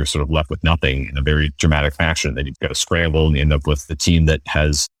and you're sort of left with nothing in a very dramatic fashion. Then you've got to scramble and you end up with the team that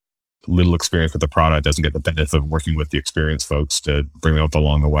has little experience with the product, doesn't get the benefit of working with the experienced folks to bring them up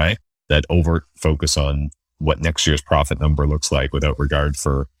along the way. That overt focus on what next year's profit number looks like without regard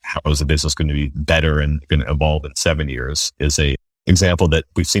for how is the business going to be better and going to evolve in 7 years is a example that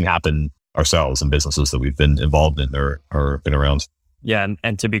we've seen happen ourselves in businesses that we've been involved in or been around. Yeah.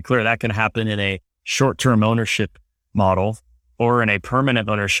 And to be clear, that can happen in a short-term ownership model or in a permanent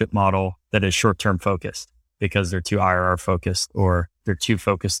ownership model that is short-term focused because they're too IRR focused or they're too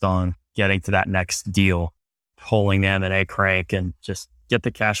focused on getting to that next deal, pulling the M&A crank and just get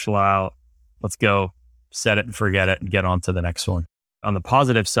the cash flow out. Let's go set it and forget it and get on to the next one. On the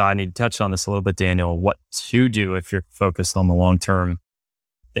positive side, and you touched on this a little bit, Daniel, what to do if you're focused on the long term.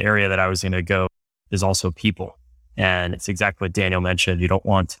 The area that I was going to go is also people. And it's exactly what Daniel mentioned. You don't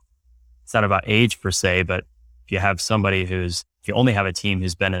want, it's not about age per se, but if you have somebody if you only have a team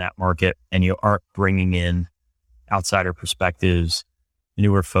who's been in that market and you aren't bringing in outsider perspectives,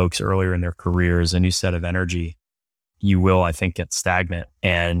 newer folks earlier in their careers, a new set of energy, you will, I think, get stagnant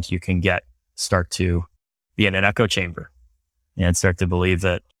and you can start to be in an echo chamber and start to believe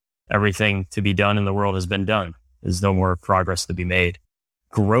that everything to be done in the world has been done. There's no more progress to be made.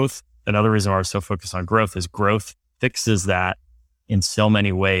 Growth, another reason why we're so focused on growth is growth fixes that in so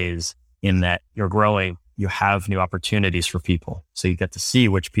many ways in that you're growing, you have new opportunities for people. So you get to see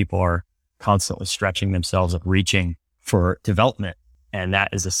which people are constantly stretching themselves and reaching for development. And that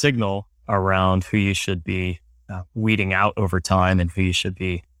is a signal around who you should be weeding out over time and who you should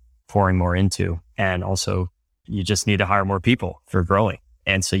be pouring more into. And also you just need to hire more people for growing.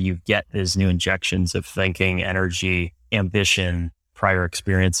 And so you get these new injections of thinking, energy, ambition, prior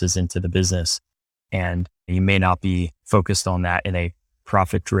experiences into the business. And you may not be focused on that in a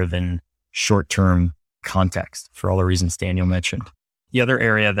profit-driven, short-term context for all the reasons Daniel mentioned. The other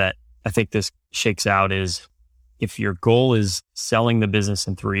area that I think this shakes out is if your goal is selling the business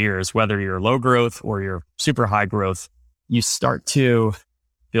in 3 years, whether you're low growth or you're super high growth, you start to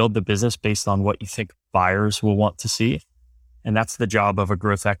build the business based on what you think buyers will want to see. And that's the job of a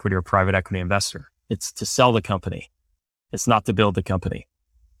growth equity or private equity investor. It's to sell the company. It's not to build the company.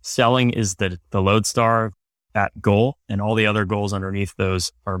 Selling is the lodestar, that goal, and all the other goals underneath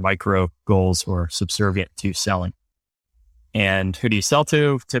those are micro goals or subservient to selling. And who do you sell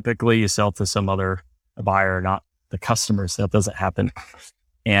to? Typically, you sell to some other buyer, not the customers. That doesn't happen.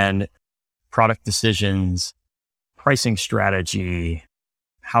 And product decisions, pricing strategy,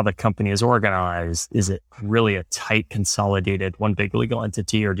 how the company is organized. Is it really a tight, consolidated, one big legal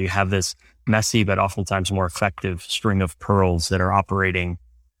entity, or do you have this messy but oftentimes more effective string of pearls that are operating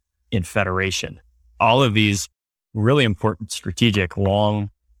in federation? All of these really important strategic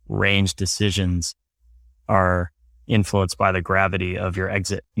long-range decisions are influenced by the gravity of your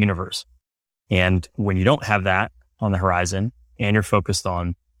exit universe. And when you don't have that on the horizon and you're focused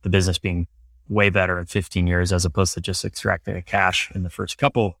on the business being way better in 15 years as opposed to just extracting a cash in the first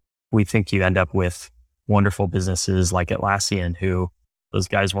couple, we think you end up with wonderful businesses like Atlassian who Those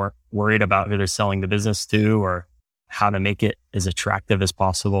guys weren't worried about who they're selling the business to or how to make it as attractive as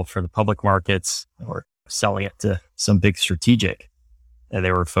possible for the public markets or selling it to some big strategic. And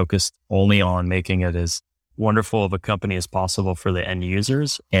they were focused only on making it as wonderful of a company as possible for the end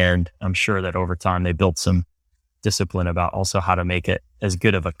users. And I'm sure that over time they built some discipline about also how to make it as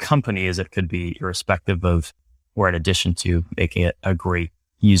good of a company as it could be, irrespective of, or in addition to making it a great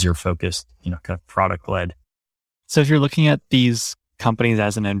user-focused, kind of product-led. So if you're looking at these companies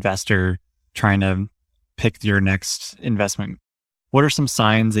as an investor trying to pick your next investment, what are some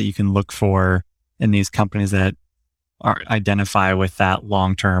signs that you can look for in these companies that identify with that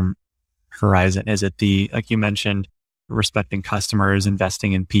long-term horizon? Is it like you mentioned, respecting customers,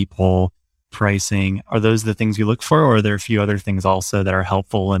 investing in people, pricing? Are those the things you look for, or are there a few other things also that are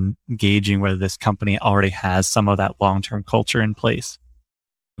helpful in gauging whether this company already has some of that long-term culture in place?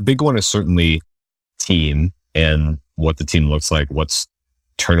 The big one is certainly team and what the team looks like. What's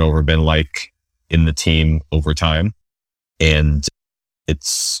turnover been like in the team over time? And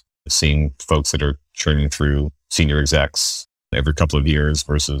it's seeing folks that are churning through senior execs every couple of years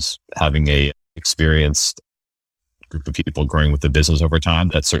versus having a experienced group of people growing with the business over time.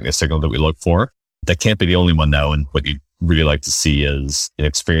 That's certainly a signal that we look for. That can't be the only one though. And what you'd really like to see is an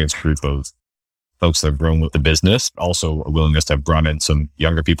experienced group of folks that have grown with the business, also a willingness to have brought in some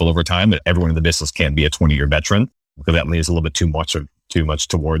younger people over time. Everyone in the business can't be a 20-year veteran, because that leaves a little bit too much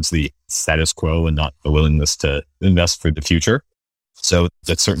towards the status quo and not the willingness to invest for the future. So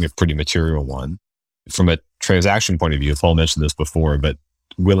that's certainly a pretty material one. From a transaction point of view, Paul mentioned this before, but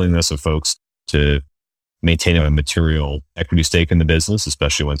willingness of folks to maintain a material equity stake in the business,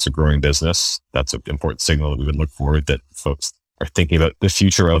 especially when it's a growing business. That's an important signal that we would look for, that folks are thinking about the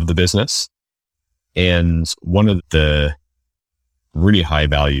future of the business. And one of the really high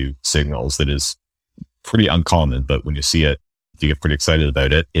value signals that is pretty uncommon, but when you see it, you get pretty excited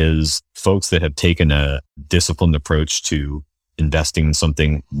about it, is folks that have taken a disciplined approach to investing in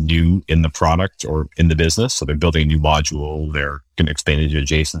something new in the product or in the business. So they're building a new module, they're going to expand into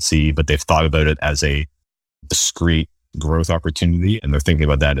adjacency, but they've thought about it as a discrete growth opportunity. And they're thinking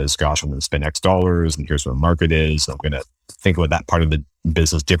about that as, gosh, I'm going to spend X dollars and here's what the market is. I'm going to think about that part of the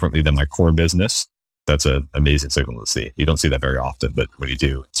business differently than my core business. That's an amazing signal to see. You don't see that very often, but when you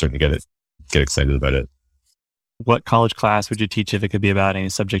do, certainly get excited about it. What college class would you teach if it could be about any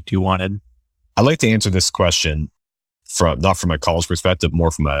subject you wanted? I'd like to answer this question not from a college perspective,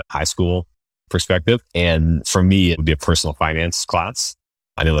 more from a high school perspective. And for me, it would be a personal finance class.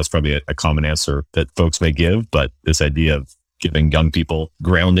 I know that's probably a common answer that folks may give, but this idea of giving young people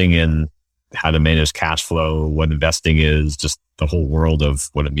grounding in how to manage cash flow, what investing is, just the whole world of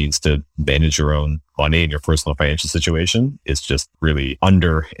what it means to manage your own money and your personal financial situation is just really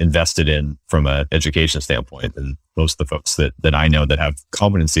under invested in from an education standpoint. And most of the folks that I know that have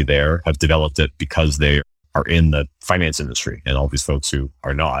competency there have developed it because they are in the finance industry, and all these folks who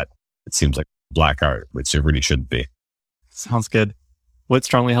are not, it seems like black art, which it really shouldn't be. Sounds good. What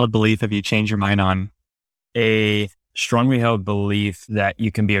strongly held belief have you changed your mind on? A strongly held belief that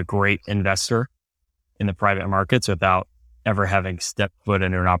you can be a great investor in the private markets without ever having stepped foot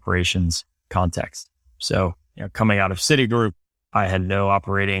into an operations context. So, coming out of Citigroup, I had no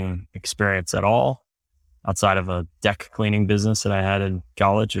operating experience at all outside of a deck cleaning business that I had in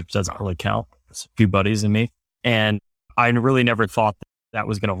college, which doesn't really count. It's a few buddies and me. And I really never thought that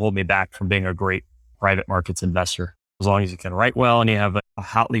was going to hold me back from being a great private markets investor. As long as you can write well and you have a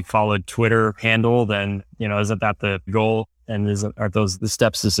hotly followed Twitter handle, then, isn't that the goal? And aren't those the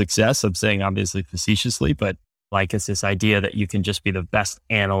steps to success? I'm saying obviously facetiously, but it's this idea that you can just be the best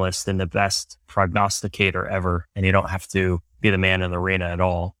analyst and the best prognosticator ever, and you don't have to be the man in the arena at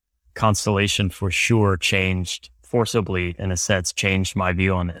all. Constellation for sure forcibly, in a sense, changed my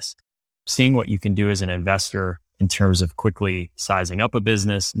view on this. Seeing what you can do as an investor in terms of quickly sizing up a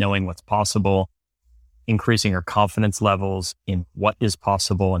business, knowing what's possible, increasing your confidence levels in what is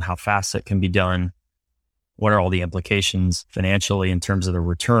possible and how fast it can be done. What are all the implications financially in terms of the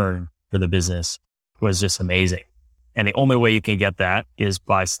return for the business was just amazing. And the only way you can get that is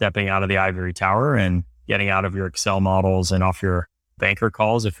by stepping out of the ivory tower and getting out of your Excel models and off your banker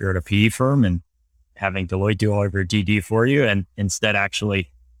calls if you're at a PE firm, and having Deloitte do all of your DD for you, and instead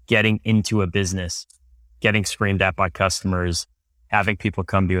actually getting into a business, getting screamed at by customers, having people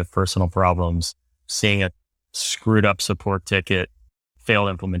come to you with personal problems, seeing a screwed up support ticket,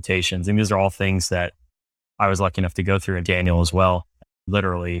 failed implementations. And these are all things that I was lucky enough to go through, and Daniel as well.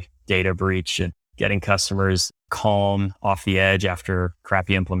 Literally data breach and getting customers calm off the edge after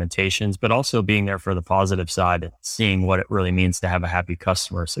crappy implementations, but also being there for the positive side and seeing what it really means to have a happy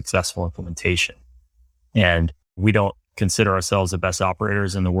customer, successful implementation. And we don't consider ourselves the best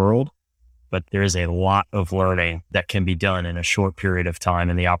operators in the world, but there is a lot of learning that can be done in a short period of time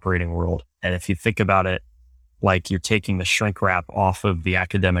in the operating world. And if you think about it, like you're taking the shrink wrap off of the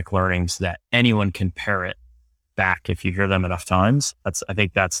academic learnings that anyone can parrot back if you hear them enough times, I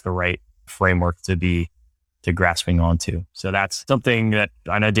think that's the right framework to grasping onto. So that's something that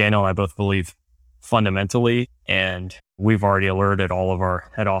I know Daniel and I both believe fundamentally, and we've already alerted all of our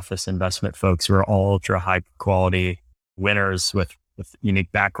head office investment folks who are all ultra high quality winners with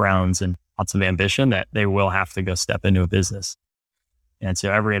unique backgrounds and lots of ambition that they will have to go step into a business. And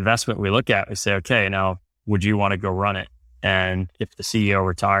so every investment we look at, we say, okay, now would you want to go run it? And if the CEO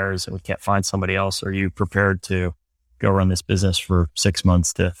retires and we can't find somebody else, are you prepared to go run this business for 6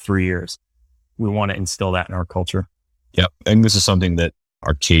 months to 3 years? We want to instill that in our culture. Yep. And this is something that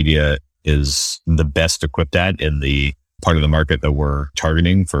Arcadia is the best equipped at in the part of the market that we're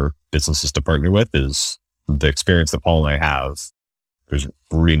targeting for businesses to partner with, is the experience that Paul and I have. There's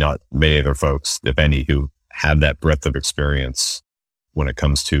really not many other folks, if any, who have that breadth of experience when it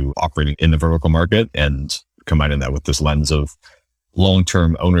comes to operating in the vertical market and combining that with this lens of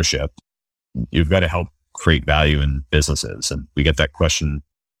long-term ownership. You've got to help create value in businesses. And we get that question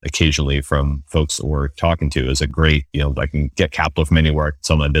occasionally from folks that we're talking to. Is it great? I can get capital from anywhere. I can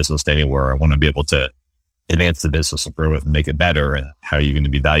sell my business to anywhere. I want to be able to advance the business and grow it and make it better. And how are you going to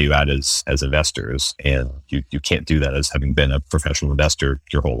be value add as investors? And you can't do that as having been a professional investor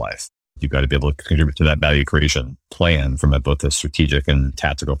your whole life. You've got to be able to contribute to that value creation plan from both a strategic and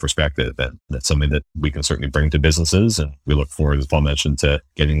tactical perspective. And that's something that we can certainly bring to businesses. And we look forward, as Paul mentioned, to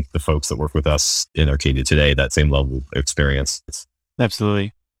getting the folks that work with us in Arcadia today that same level of experience.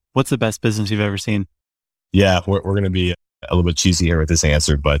 Absolutely. What's the best business you've ever seen? Yeah, we're going to be a little bit cheesy here with this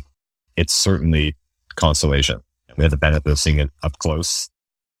answer, but it's certainly Constellation. We have the benefit of seeing it up close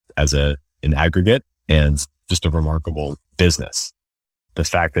as an aggregate, and just a remarkable business. The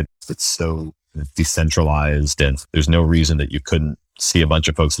fact that it's so decentralized and there's no reason that you couldn't see a bunch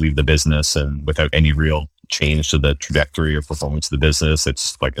of folks leave the business and without any real change to the trajectory or performance of the business.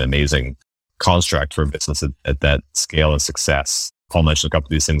 It's like an amazing construct for a business at that scale and success. Paul mentioned a couple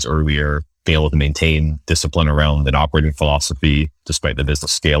of these things earlier, being able to maintain discipline around an operating philosophy, despite the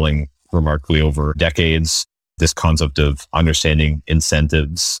business scaling remarkably over decades. This concept of understanding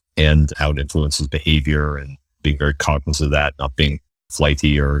incentives and how it influences behavior and being very cognizant of that, not being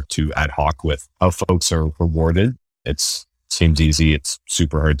flighty or too ad hoc with how folks are rewarded. It seems easy. It's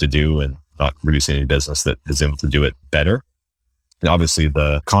super hard to do, and not really seeing any business that is able to do it better. And obviously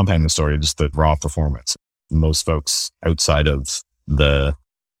the compounding story, just the raw performance. Most folks outside of the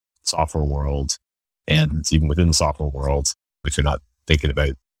software world, and even within the software world, if you're not thinking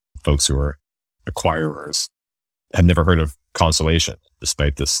about folks who are acquirers, have never heard of Constellation,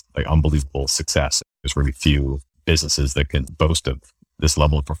 despite this unbelievable success. There's really few businesses that can boast of this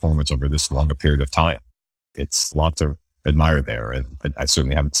level of performance over this long a period of time. It's a lot to admire there. And I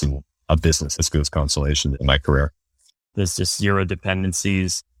certainly haven't seen a business as good as Constellation in my career. There's just zero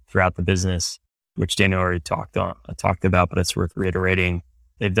dependencies throughout the business, which Daniel already talked about, but it's worth reiterating.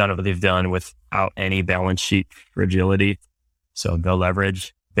 They've done what they've done without any balance sheet fragility. So no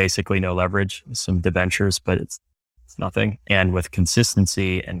leverage, basically no leverage, some debentures, but it's nothing. And with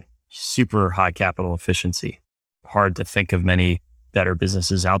consistency and super high capital efficiency. Hard to think of many better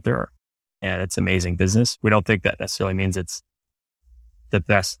businesses out there. And it's amazing business. We don't think that necessarily means it's the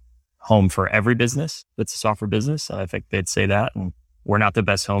best home for every business that's a software business. I think they'd say that. And we're not the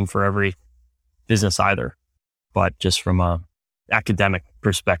best home for every business either. But just from a academic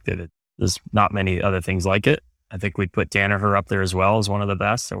perspective, there's not many other things like it. I think we'd put Danaher up there as well as one of the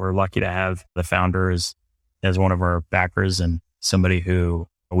best. And we're lucky to have the founder as one of our backers and somebody who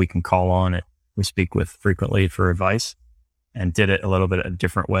we can call on it. We speak with frequently for advice, and did it a little bit a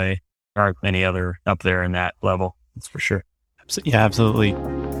different way. There aren't many other up there in that level. That's for sure. Yeah, absolutely.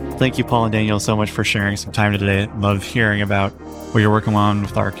 Thank you, Paul and Daniel, so much for sharing some time today. Love hearing about what you're working on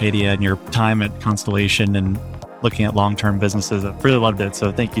with Arcadia and your time at Constellation and looking at long-term businesses. I really loved it.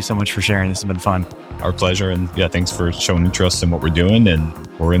 So thank you so much for sharing. This has been fun. Our pleasure. And yeah, thanks for showing interest in what we're doing. And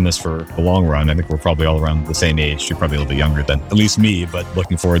we're in this for the long run. I think we're probably all around the same age. You're probably a little bit younger than at least me, but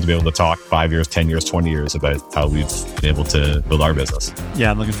looking forward to be able to talk 5 years, 10 years, 20 years about how we've been able to build our business.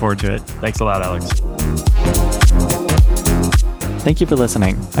 Yeah, I'm looking forward to it. Thanks a lot, Alex. Thank you for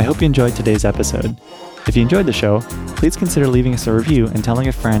listening. I hope you enjoyed today's episode. If you enjoyed the show, please consider leaving us a review and telling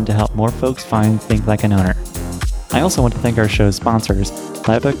a friend to help more folks find Think Like an Owner. I also want to thank our show's sponsors,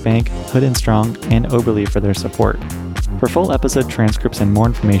 Live Oak Bank, Hood & Strong, and Oberle for their support. For full episode transcripts and more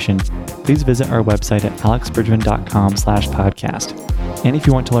information, please visit our website at alexbridgman.com/podcast. And if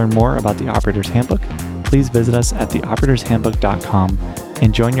you want to learn more about the Operator's Handbook, please visit us at theoperatorshandbook.com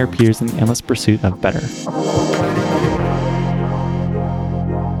and join your peers in the endless pursuit of better.